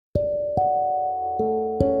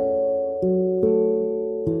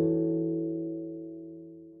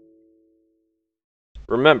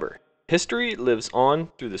Remember, history lives on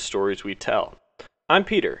through the stories we tell. I'm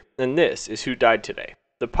Peter, and this is Who Died Today,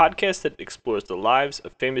 the podcast that explores the lives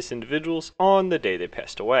of famous individuals on the day they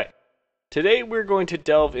passed away. Today we're going to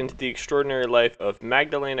delve into the extraordinary life of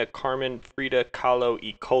Magdalena Carmen Frida Kahlo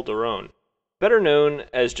y Calderón, better known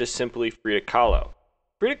as just simply Frida Kahlo.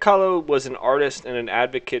 Frida Kahlo was an artist and an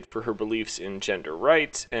advocate for her beliefs in gender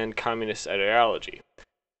rights and communist ideology.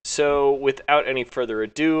 So, without any further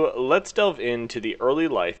ado, let's delve into the early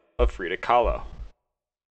life of Frida Kahlo.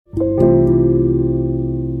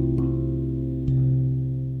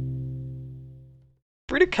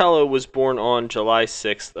 Frida Kahlo was born on July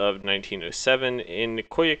 6th of 1907 in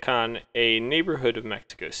Coyoacán, a neighborhood of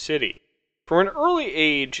Mexico City. From an early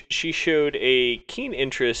age, she showed a keen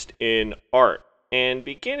interest in art and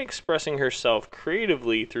began expressing herself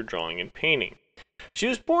creatively through drawing and painting. She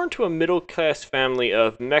was born to a middle-class family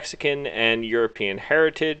of Mexican and European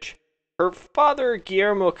heritage. Her father,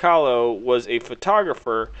 Guillermo Kahlo, was a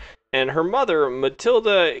photographer, and her mother,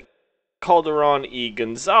 Matilda Calderón y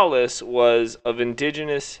González, was of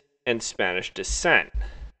indigenous and Spanish descent.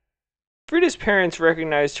 Frida's parents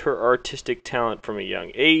recognized her artistic talent from a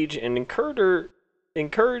young age and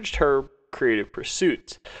encouraged her creative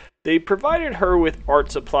pursuits. They provided her with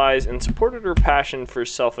art supplies and supported her passion for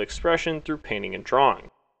self-expression through painting and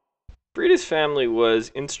drawing. Frida's family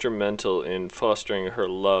was instrumental in fostering her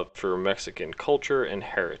love for Mexican culture and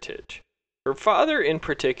heritage. Her father, in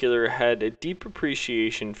particular, had a deep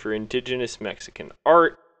appreciation for indigenous Mexican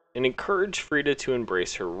art and encouraged Frida to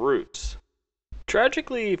embrace her roots.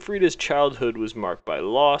 Tragically, Frida's childhood was marked by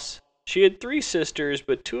loss. She had 3 sisters,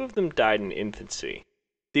 but 2 of them died in infancy.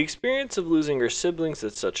 The experience of losing her siblings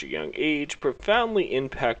at such a young age profoundly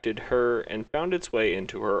impacted her and found its way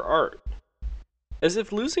into her art. As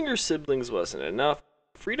if losing her siblings wasn't enough,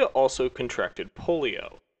 Frida also contracted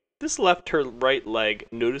polio. This left her right leg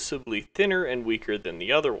noticeably thinner and weaker than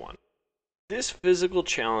the other one. This physical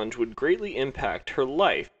challenge would greatly impact her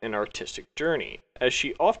life and artistic journey, as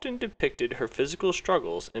she often depicted her physical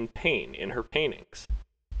struggles and pain in her paintings.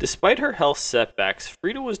 Despite her health setbacks,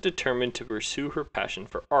 Frida was determined to pursue her passion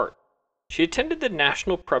for art. She attended the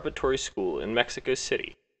National Preparatory School in Mexico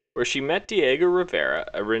City, where she met Diego Rivera,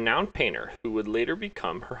 a renowned painter who would later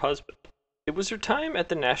become her husband. It was her time at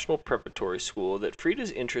the National Preparatory School that Frida's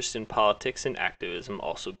interest in politics and activism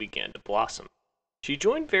also began to blossom. She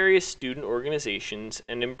joined various student organizations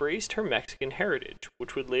and embraced her Mexican heritage,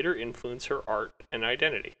 which would later influence her art and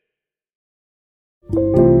identity.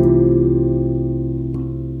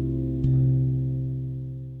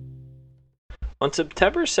 On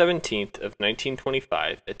September 17th of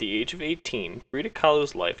 1925, at the age of 18, Frida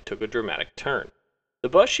Kahlo's life took a dramatic turn. The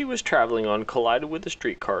bus she was traveling on collided with a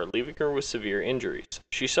streetcar, leaving her with severe injuries.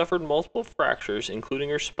 She suffered multiple fractures, including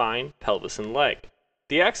her spine, pelvis, and leg.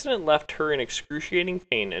 The accident left her in excruciating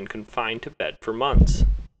pain and confined to bed for months.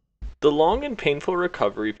 The long and painful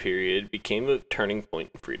recovery period became a turning point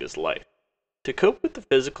in Frida's life. To cope with the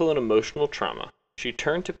physical and emotional trauma, she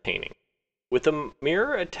turned to painting. With a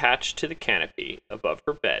mirror attached to the canopy above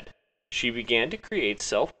her bed, she began to create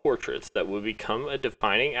self-portraits that would become a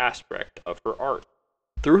defining aspect of her art.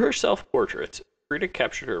 Through her self-portraits, Frida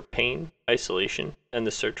captured her pain, isolation, and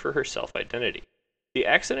the search for her self-identity. The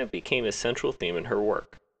accident became a central theme in her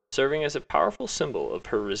work, serving as a powerful symbol of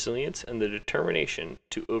her resilience and the determination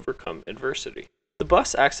to overcome adversity. The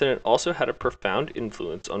bus accident also had a profound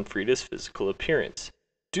influence on Frida's physical appearance.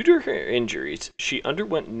 Due to her injuries, she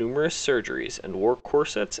underwent numerous surgeries and wore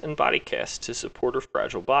corsets and body casts to support her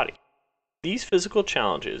fragile body. These physical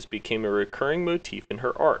challenges became a recurring motif in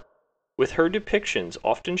her art, with her depictions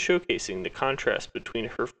often showcasing the contrast between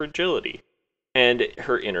her fragility and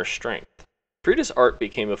her inner strength. Frida's art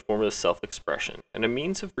became a form of self-expression and a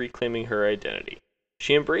means of reclaiming her identity.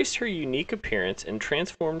 She embraced her unique appearance and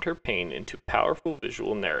transformed her pain into powerful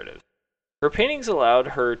visual narratives. Her paintings allowed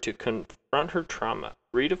her to confront her trauma,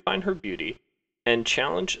 redefine her beauty, and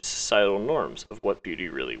challenge societal norms of what beauty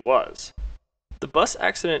really was. The bus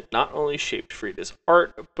accident not only shaped Frida's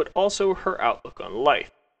art, but also her outlook on life.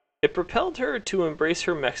 It propelled her to embrace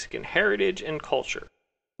her Mexican heritage and culture,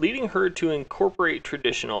 leading her to incorporate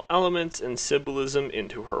traditional elements and symbolism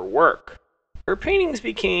into her work. Her paintings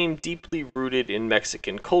became deeply rooted in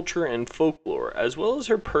Mexican culture and folklore, as well as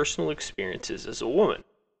her personal experiences as a woman.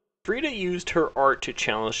 Frida used her art to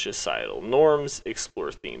challenge societal norms,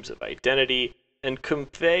 explore themes of identity, and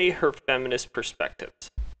convey her feminist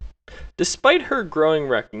perspectives. Despite her growing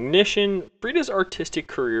recognition, Frida's artistic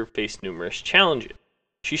career faced numerous challenges.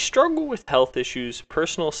 She struggled with health issues,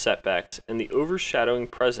 personal setbacks, and the overshadowing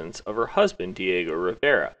presence of her husband Diego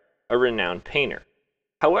Rivera, a renowned painter.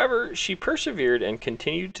 However, she persevered and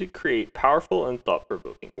continued to create powerful and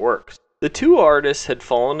thought-provoking works. The two artists had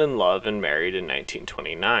fallen in love and married in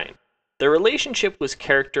 1929. Their relationship was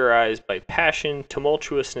characterized by passion,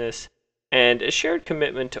 tumultuousness, and a shared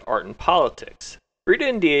commitment to art and politics. Frida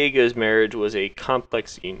and Diego's marriage was a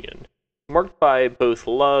complex union, marked by both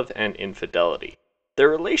love and infidelity. Their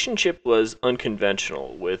relationship was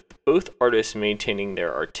unconventional, with both artists maintaining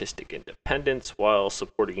their artistic independence while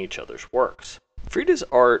supporting each other's works. Frida's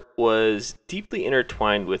art was deeply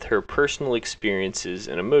intertwined with her personal experiences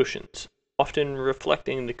and emotions, often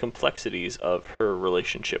reflecting the complexities of her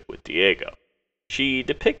relationship with Diego. She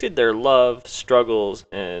depicted their love, struggles,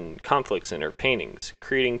 and conflicts in her paintings,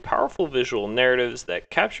 creating powerful visual narratives that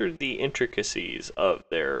captured the intricacies of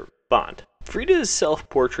their bond. Frida's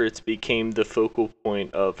self-portraits became the focal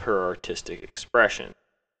point of her artistic expression.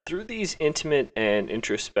 Through these intimate and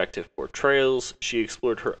introspective portrayals, she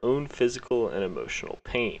explored her own physical and emotional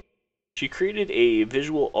pain. She created a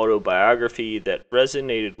visual autobiography that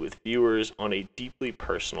resonated with viewers on a deeply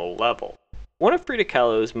personal level. One of Frida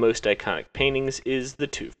Kahlo's most iconic paintings is The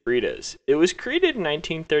Two Fridas. It was created in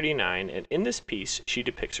 1939, and in this piece, she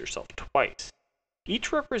depicts herself twice,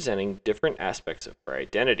 each representing different aspects of her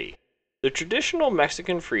identity. The traditional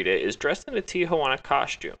Mexican Frida is dressed in a Tijuana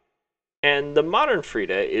costume, and the modern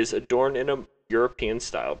Frida is adorned in a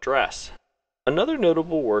European-style dress. Another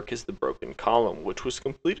notable work is The Broken Column, which was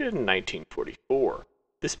completed in 1944.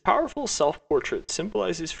 This powerful self-portrait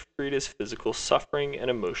symbolizes Frida's physical suffering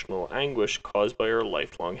and emotional anguish caused by her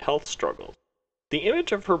lifelong health struggles. The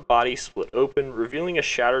image of her body split open, revealing a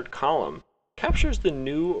shattered column, captures the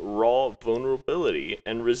new, raw vulnerability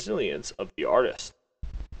and resilience of the artist.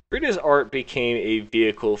 Frida's art became a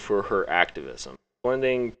vehicle for her activism.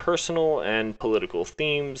 Blending personal and political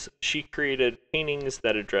themes, she created paintings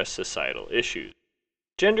that address societal issues.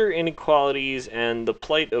 Gender inequalities and the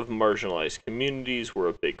plight of marginalized communities were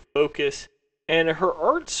a big focus, and her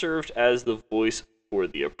art served as the voice for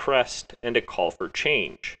the oppressed and a call for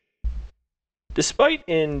change. Despite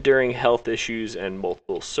enduring health issues and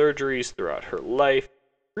multiple surgeries throughout her life,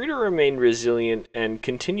 Frida remained resilient and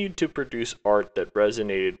continued to produce art that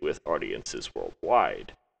resonated with audiences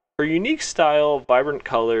worldwide. Her unique style, vibrant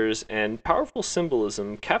colors, and powerful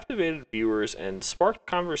symbolism captivated viewers and sparked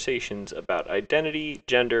conversations about identity,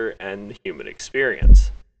 gender, and the human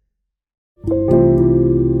experience.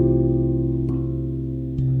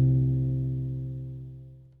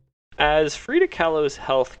 As Frida Kahlo's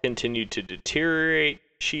health continued to deteriorate,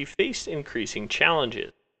 she faced increasing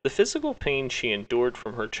challenges. The physical pain she endured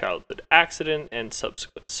from her childhood accident and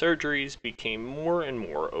subsequent surgeries became more and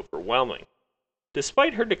more overwhelming.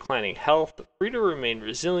 Despite her declining health, Frida remained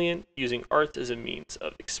resilient, using art as a means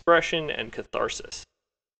of expression and catharsis.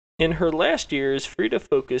 In her last years, Frida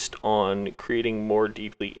focused on creating more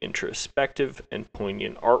deeply introspective and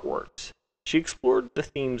poignant artworks. She explored the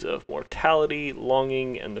themes of mortality,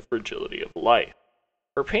 longing, and the fragility of life.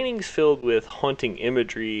 Her paintings, filled with haunting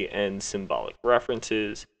imagery and symbolic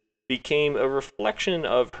references, became a reflection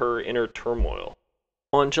of her inner turmoil.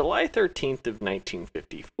 On July 13th of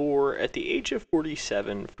 1954, at the age of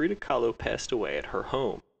 47, Frida Kahlo passed away at her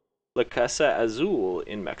home, La Casa Azul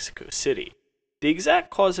in Mexico City. The exact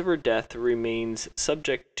cause of her death remains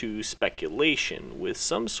subject to speculation, with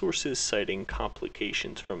some sources citing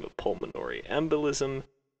complications from a pulmonary embolism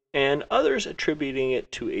and others attributing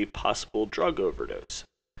it to a possible drug overdose.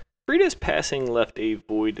 Frida's passing left a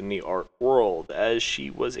void in the art world, as she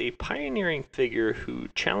was a pioneering figure who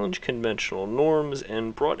challenged conventional norms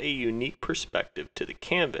and brought a unique perspective to the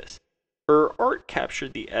canvas. Her art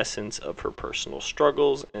captured the essence of her personal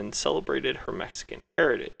struggles and celebrated her Mexican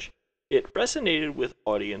heritage. It resonated with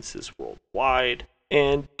audiences worldwide,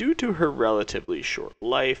 and due to her relatively short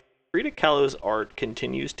life, Frida Kahlo's art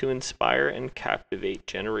continues to inspire and captivate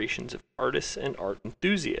generations of artists and art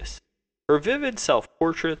enthusiasts. Her vivid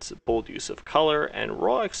self-portraits, bold use of color, and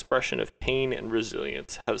raw expression of pain and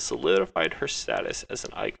resilience have solidified her status as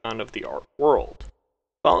an icon of the art world.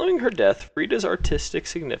 Following her death, Frida's artistic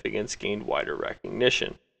significance gained wider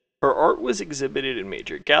recognition. Her art was exhibited in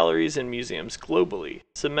major galleries and museums globally,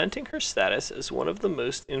 cementing her status as one of the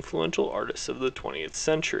most influential artists of the 20th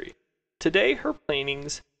century. Today, her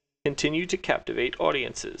paintings continue to captivate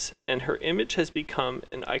audiences, and her image has become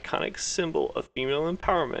an iconic symbol of female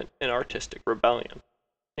empowerment and artistic rebellion.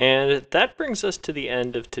 And that brings us to the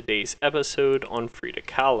end of today's episode on Frida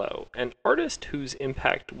Kahlo, an artist whose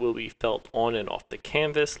impact will be felt on and off the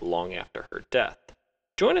canvas long after her death.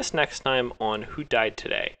 Join us next time on Who Died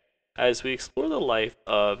Today, as we explore the life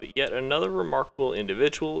of yet another remarkable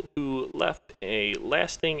individual who left a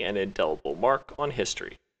lasting and indelible mark on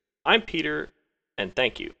history. I'm Peter, and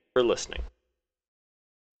thank you for listening.